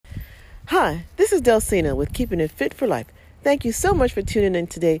Hi, this is Delcina with Keeping It Fit for Life. Thank you so much for tuning in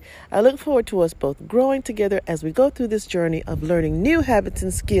today. I look forward to us both growing together as we go through this journey of learning new habits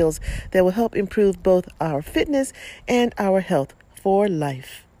and skills that will help improve both our fitness and our health for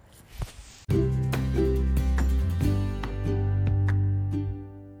life.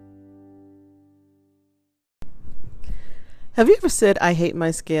 Have you ever said, "I hate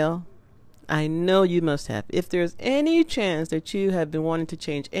my scale"? I know you must have. If there's any chance that you have been wanting to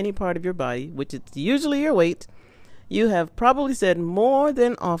change any part of your body, which is usually your weight, you have probably said more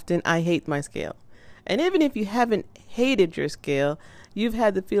than often, "I hate my scale." And even if you haven't hated your scale, you've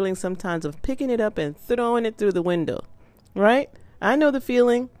had the feeling sometimes of picking it up and throwing it through the window, right? I know the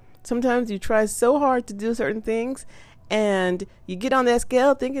feeling. Sometimes you try so hard to do certain things and you get on that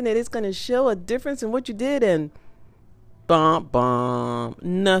scale thinking that it's going to show a difference in what you did, and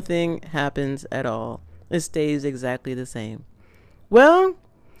nothing happens at all. It stays exactly the same. Well,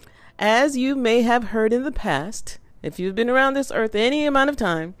 as you may have heard in the past, if you've been around this earth any amount of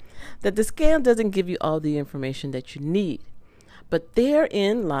time, that the scale doesn't give you all the information that you need. But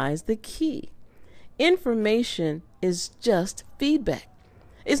therein lies the key. Information is just feedback.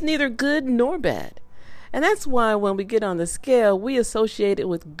 It's neither good nor bad. And that's why when we get on the scale, we associate it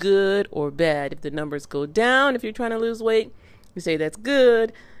with good or bad. If the numbers go down, if you're trying to lose weight, you say that's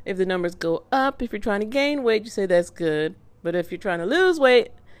good. If the numbers go up, if you're trying to gain weight, you say that's good. But if you're trying to lose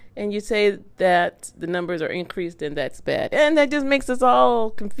weight and you say that the numbers are increased, then that's bad. And that just makes us all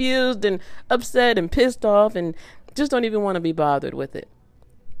confused and upset and pissed off and just don't even want to be bothered with it.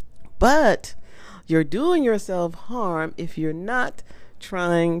 But you're doing yourself harm if you're not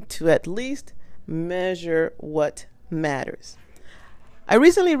trying to at least measure what matters. I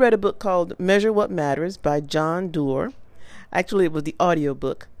recently read a book called Measure What Matters by John Doerr. Actually, it was the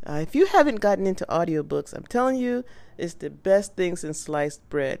audiobook. If you haven't gotten into audiobooks, I'm telling you, it's the best thing since sliced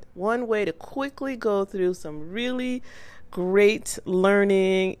bread. One way to quickly go through some really great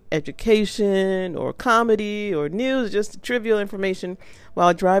learning, education, or comedy, or news, just trivial information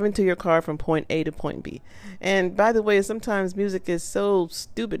while driving to your car from point A to point B. And by the way, sometimes music is so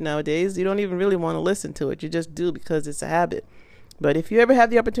stupid nowadays, you don't even really want to listen to it. You just do because it's a habit. But if you ever have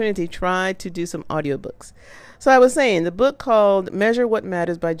the opportunity, try to do some audiobooks. So I was saying, the book called Measure What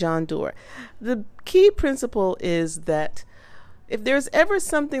Matters by John Doerr. The key principle is that if there's ever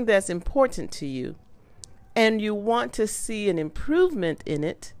something that's important to you and you want to see an improvement in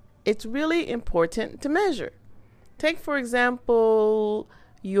it, it's really important to measure. Take, for example,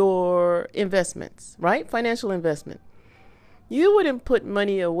 your investments, right? Financial investment. You wouldn't put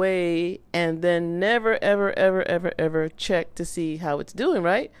money away and then never, ever check to see how it's doing,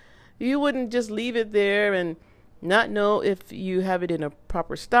 right? You wouldn't just leave it there and not know if you have it in a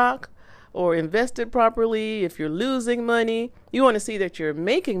proper stock or invested properly, if you're losing money. You want to see that you're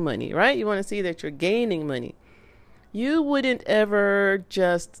making money, right? You want to see that you're gaining money. You wouldn't ever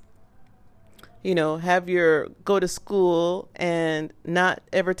just, go to school and not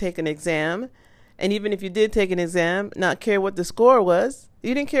ever take an exam. And even if you did take an exam, not care what the score was.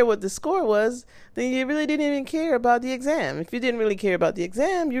 You didn't care what the score was, then you really didn't even care about the exam. If you didn't really care about the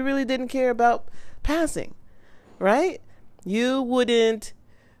exam, you really didn't care about passing, right? You wouldn't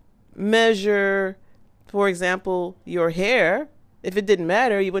measure, for example, your hair. If it didn't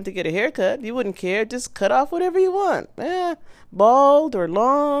matter, you went to get a haircut, you wouldn't care. Just cut off whatever you want. Bald or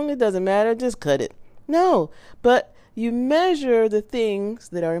long, it doesn't matter. Just cut it. No, but you measure the things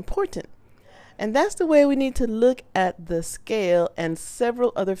that are important. And that's the way we need to look at the scale and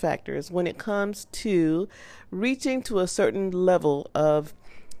several other factors when it comes to reaching to a certain level of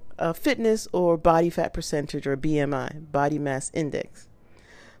fitness or body fat percentage, or BMI, body mass index.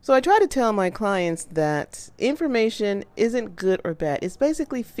 So I try to tell my clients that information isn't good or bad. It's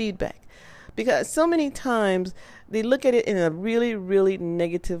basically feedback. Because so many times they look at it in a really, really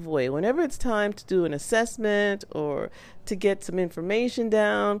negative way. Whenever it's time to do an assessment or to get some information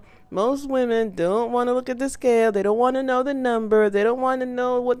down, most women don't want to look at the scale. They don't want to know the number. They don't want to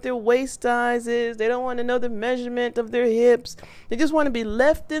know what their waist size is. They don't want to know the measurement of their hips. They just want to be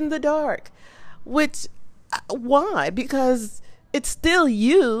left in the dark. Why? Because it's still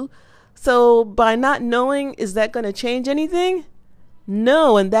you. So by not knowing, is that going to change anything?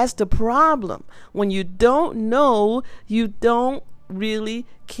 No, and that's the problem. When you don't know, you don't really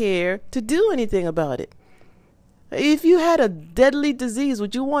care to do anything about it. If you had a deadly disease,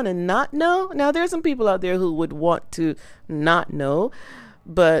 would you want to not know? Now, there are some people out there who would want to not know,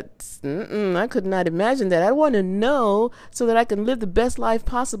 but I could not imagine that. I want to know so that I can live the best life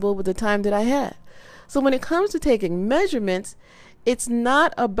possible with the time that I have. So when it comes to taking measurements, it's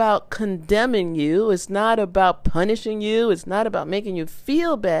not about condemning you. It's not about punishing you. It's not about making you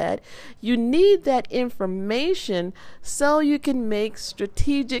feel bad. You need that information so you can make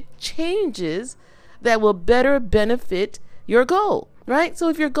strategic changes that will better benefit your goal, right? So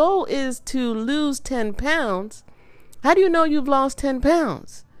if your goal is to lose 10 pounds, how do you know you've lost 10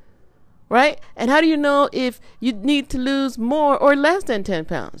 pounds, right? And how do you know if you need to lose more or less than 10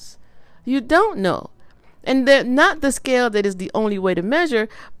 pounds? You don't know. And they're not the scale that is the only way to measure,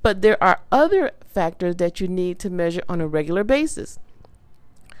 but there are other factors that you need to measure on a regular basis.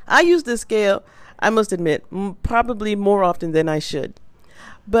 I use this scale, I must admit, probably more often than I should.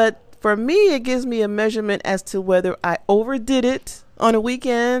 But for me, it gives me a measurement as to whether I overdid it on a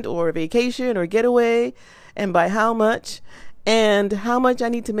weekend or a vacation or getaway, and by how much, and how much I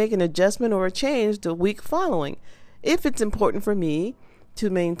need to make an adjustment or a change the week following, if it's important for me to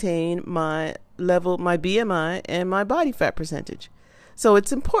maintain my level, my BMI, and my body fat percentage. So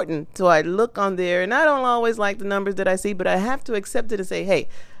it's important. So I look on there, and I don't always like the numbers that I see, but I have to accept it and say, hey,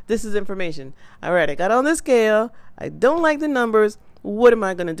 this is information. All right, I got on the scale. I don't like the numbers. What am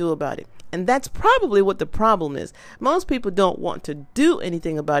I going to do about it? And that's probably what the problem is. Most people don't want to do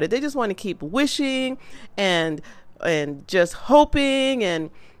anything about it. They just want to keep wishing and just hoping and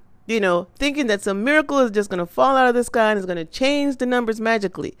thinking that some miracle is just going to fall out of the sky and is going to change the numbers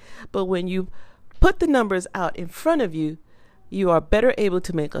magically. But when you put the numbers out in front of you, you are better able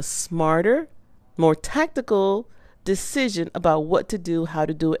to make a smarter, more tactical decision about what to do, how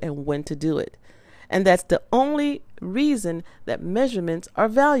to do it, and when to do it. And that's the only reason that measurements are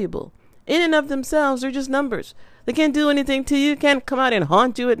valuable. In and of themselves, they're just numbers. They can't do anything to you. Can't come out and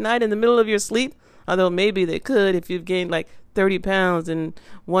haunt you at night in the middle of your sleep. Although maybe they could if you've gained like 30 pounds in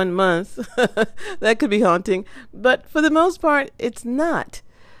 1 month. That could be haunting. But for the most part, it's not.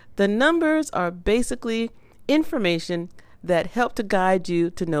 The numbers are basically information that help to guide you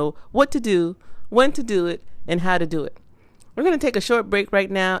to know what to do, when to do it, and how to do it. We're going to take a short break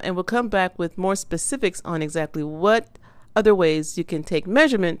right now, and we'll come back with more specifics on exactly what other ways you can take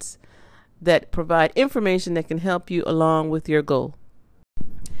measurements that provide information that can help you along with your goal.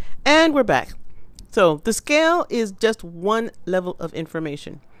 And we're back. So the scale is just one level of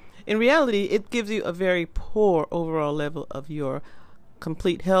information. In reality, it gives you a very poor overall level of your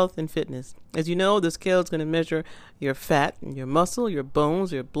complete health and fitness. As you know, the scale is going to measure your fat and your muscle, your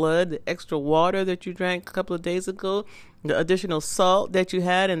bones, your blood, the extra water that you drank a couple of days ago, the additional salt that you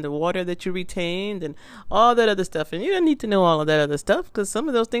had and the water that you retained and all that other stuff. And you don't need to know all of that other stuff because some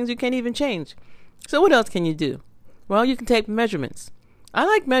of those things you can't even change. So what else can you do? Well, you can take measurements. I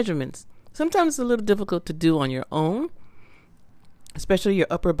like measurements. Sometimes it's a little difficult to do on your own, especially your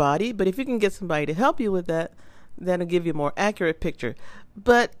upper body. But if you can get somebody to help you with that, that'll give you a more accurate picture.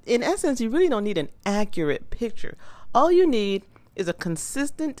 But in essence, you really don't need an accurate picture. All you need is a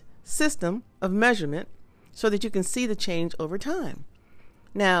consistent system of measurement so that you can see the change over time.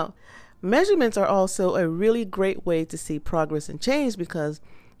 Now, measurements are also a really great way to see progress and change because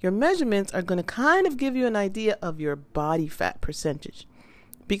your measurements are going to kind of give you an idea of your body fat percentage.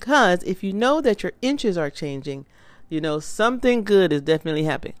 Because if you know that your inches are changing, you know something good is definitely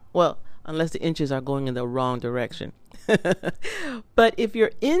happening. Well, unless the inches are going in the wrong direction. But if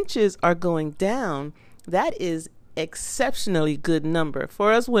your inches are going down, that is exceptionally good number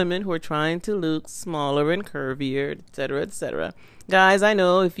for us women who are trying to look smaller and curvier, etc., etc. Guys, I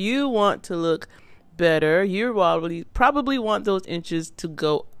know if you want to look better, you probably want those inches to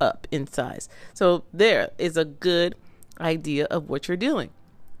go up in size. So there is a good idea of what you're doing.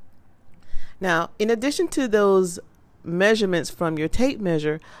 Now, in addition to those measurements from your tape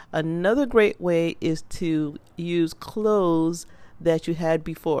measure, another great way is to use clothes that you had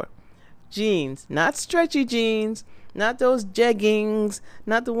before. Jeans, not stretchy jeans, not those jeggings,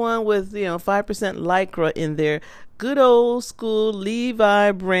 not the one with 5% Lycra in there. Good old school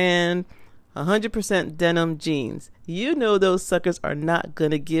Levi brand 100% denim jeans. You know those suckers are not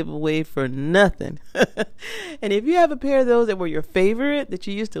gonna give away for nothing. And if you have a pair of those that were your favorite, that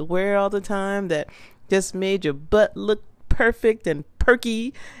you used to wear all the time, that just made your butt look perfect and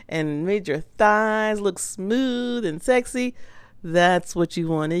perky and made your thighs look smooth and sexy, that's what you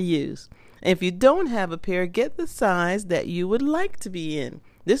want to use. And if you don't have a pair, get the size that you would like to be in.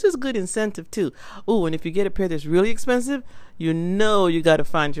 This is good incentive too. Oh, and if you get a pair that's really expensive, you know you got to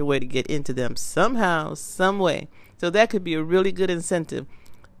find your way to get into them somehow, some way. So that could be a really good incentive.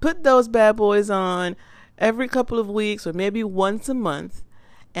 Put those bad boys on every couple of weeks or maybe once a month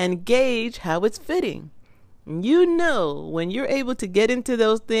and gauge how it's fitting. You know when you're able to get into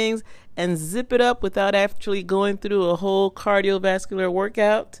those things and zip it up without actually going through a whole cardiovascular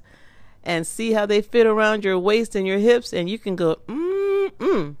workout, and see how they fit around your waist and your hips, and you can go,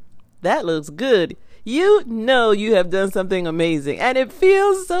 that looks good. You know you have done something amazing, and it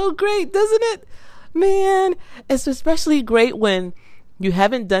feels so great, doesn't it? Man, it's especially great when you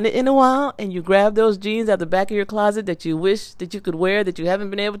haven't done it in a while and you grab those jeans out the back of your closet that you wish that you could wear, that you haven't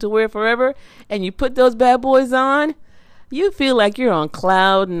been able to wear forever, and you put those bad boys on. You feel like you're on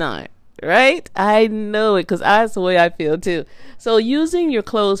cloud nine, right? I know it, because that's the way I feel too. So using your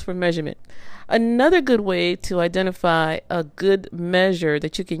clothes for measurement. Another good way to identify a good measure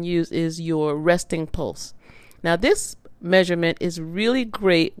that you can use is your resting pulse. Now, this measurement is really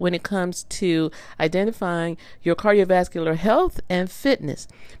great when it comes to identifying your cardiovascular health and fitness,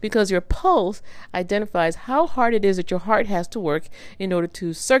 because your pulse identifies how hard it is that your heart has to work in order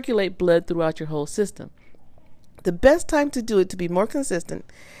to circulate blood throughout your whole system. The best time to do it, to be more consistent,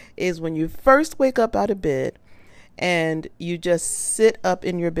 is when you first wake up out of bed and you just sit up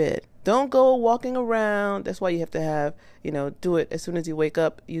in your bed. Don't go walking around. That's why you have to have, do it as soon as you wake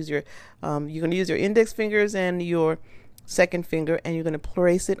up. Use your, you're going to use your index fingers and your second finger, and you're going to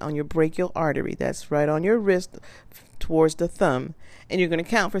place it on your brachial artery. That's right on your wrist towards the thumb. And you're going to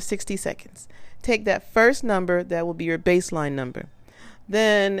count for 60 seconds. Take that first number. That will be your baseline number.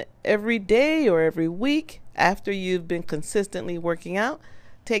 Then every day or every week after you've been consistently working out,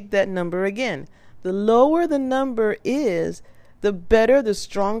 take that number again. The lower the number is, the better, the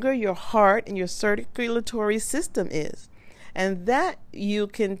stronger your heart and your circulatory system is. And that you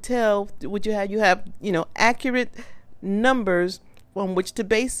can tell what you have, accurate numbers on which to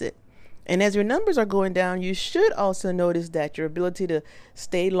base it. And as your numbers are going down, you should also notice that your ability to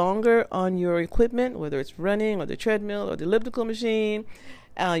stay longer on your equipment, whether it's running or the treadmill or the elliptical machine,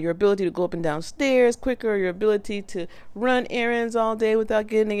 your ability to go up and down stairs quicker, your ability to run errands all day without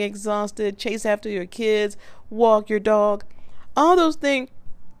getting exhausted, chase after your kids, walk your dog. All those things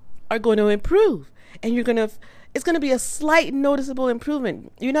are going to improve, and it's going to be a slight noticeable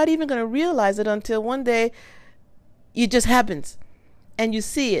improvement. You're not even going to realize it until one day it just happens and you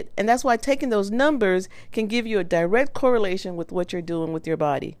see it. And that's why taking those numbers can give you a direct correlation with what you're doing with your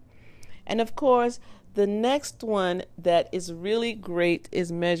body. And of course, the next one that is really great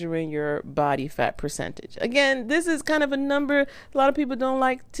is measuring your body fat percentage. Again, this is kind of a number a lot of people don't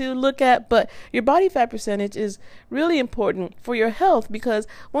like to look at, but your body fat percentage is really important for your health, because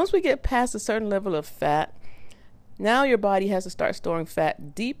once we get past a certain level of fat, now your body has to start storing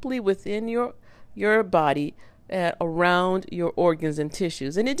fat deeply within your body, around your organs and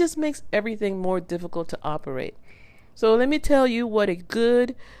tissues, and it just makes everything more difficult to operate. So let me tell you what a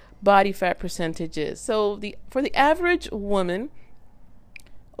good body fat percentage is. So for the average woman,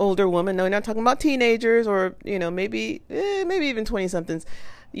 older woman, no, we're not talking about teenagers or maybe even 20 somethings,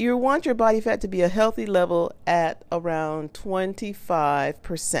 you want your body fat to be a healthy level at around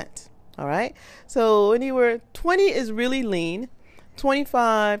 25%. All right, so anywhere 20 is really lean,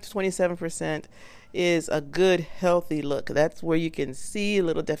 25 to 27% is a good healthy look. That's where you can see a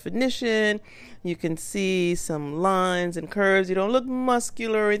little definition, you can see some lines and curves. You don't look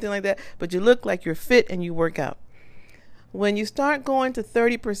muscular or anything like that, but you look like you're fit and you work out. When you start going to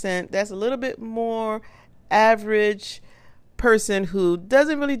 30%, that's a little bit more average person who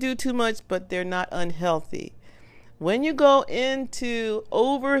doesn't really do too much, but they're not unhealthy. When you go into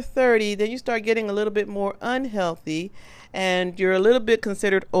over 30, then you start getting a little bit more unhealthy, and you're a little bit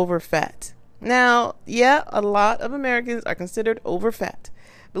considered over fat. Now, yeah, a lot of Americans are considered over fat.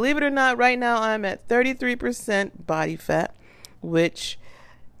 Believe it or not, right now I'm at 33% body fat, which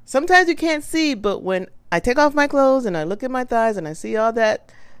sometimes you can't see, but when I take off my clothes and I look at my thighs and I see all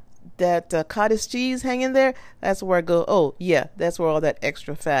that cottage cheese hanging there, that's where I go, oh yeah, that's where all that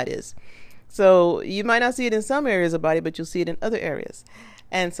extra fat is. So you might not see it in some areas of body, but you'll see it in other areas.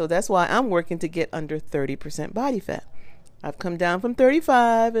 And so that's why I'm working to get under 30% body fat. I've come down from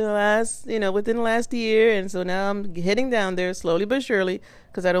 35 in the last, within the last year. And so now I'm heading down there slowly but surely,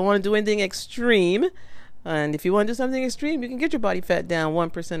 because I don't want to do anything extreme. And if you want to do something extreme, you can get your body fat down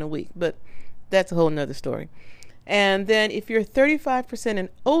 1% a week. But that's a whole nother story. And then if you're 35% and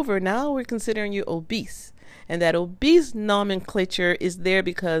over, now we're considering you obese. And that obese nomenclature is there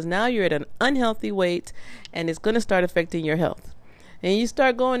because now you're at an unhealthy weight, and it's going to start affecting your health. And you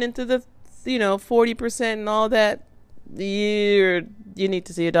start going into the, 40% and all that, you need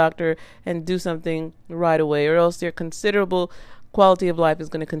to see a doctor and do something right away, or else your considerable quality of life is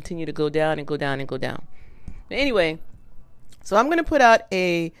going to continue to go down and go down and go down. Anyway, so I'm going to put out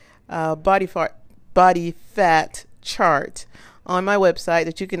a body fat chart on my website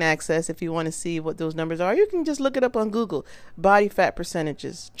that you can access if you want to see what those numbers are. You can just look it up on Google, body fat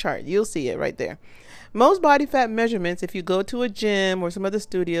percentages chart. You'll see it right there. Most body fat measurements, if you go to a gym or some other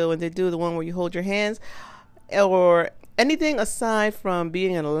studio and they do the one where you hold your hands, or anything aside from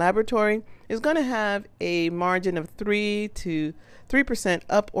being in a laboratory, is going to have a margin of 3%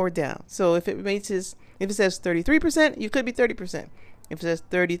 up or down. So if it says 33%, you could be 30%. If it says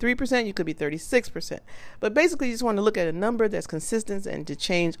 33%, you could be 36%. But basically, you just want to look at a number that's consistent and to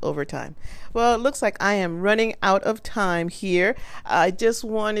change over time. Well, it looks like I am running out of time here. I just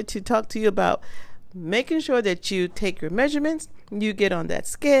wanted to talk to you about making sure that you take your measurements, you get on that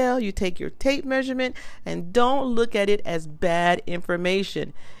scale, you take your tape measurement, and don't look at it as bad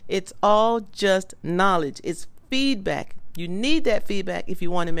information. It's all just knowledge. It's feedback. You need that feedback if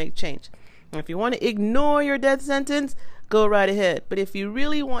you want to make change. And if you want to ignore your death sentence, go right ahead. But if you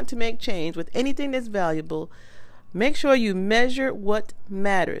really want to make change with anything that's valuable, make sure you measure what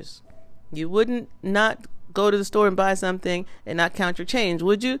matters. You wouldn't not go to the store and buy something and not count your change,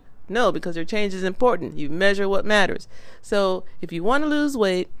 would you? No, because your change is important. You measure what matters. So if you want to lose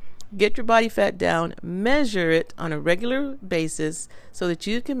weight, get your body fat down, measure it on a regular basis so that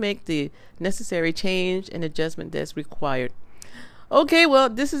you can make the necessary change and adjustment that's required. Okay, well,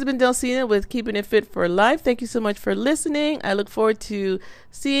 this has been Delsina with Keeping It Fit for Life. Thank you so much for listening. I look forward to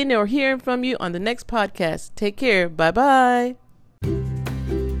seeing or hearing from you on the next podcast. Take care. Bye-bye.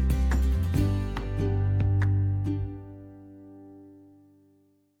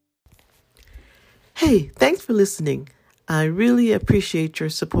 Hey, thanks for listening. I really appreciate your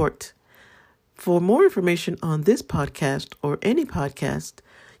support. For more information on this podcast or any podcast,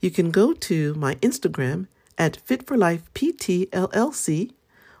 you can go to my Instagram at FitForLifePT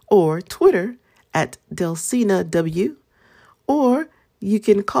or Twitter at DelsinaW, or you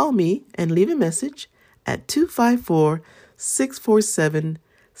can call me and leave a message at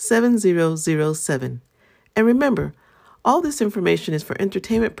 254-647-7007. And remember, all this information is for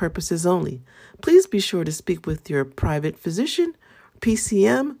entertainment purposes only. Please be sure to speak with your private physician,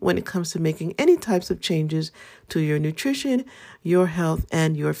 PCM, when it comes to making any types of changes to your nutrition, your health,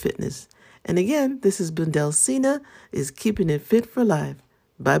 and your fitness. And again, this has been Delsina, is Keeping It Fit for Life.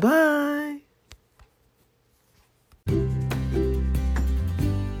 Bye-bye.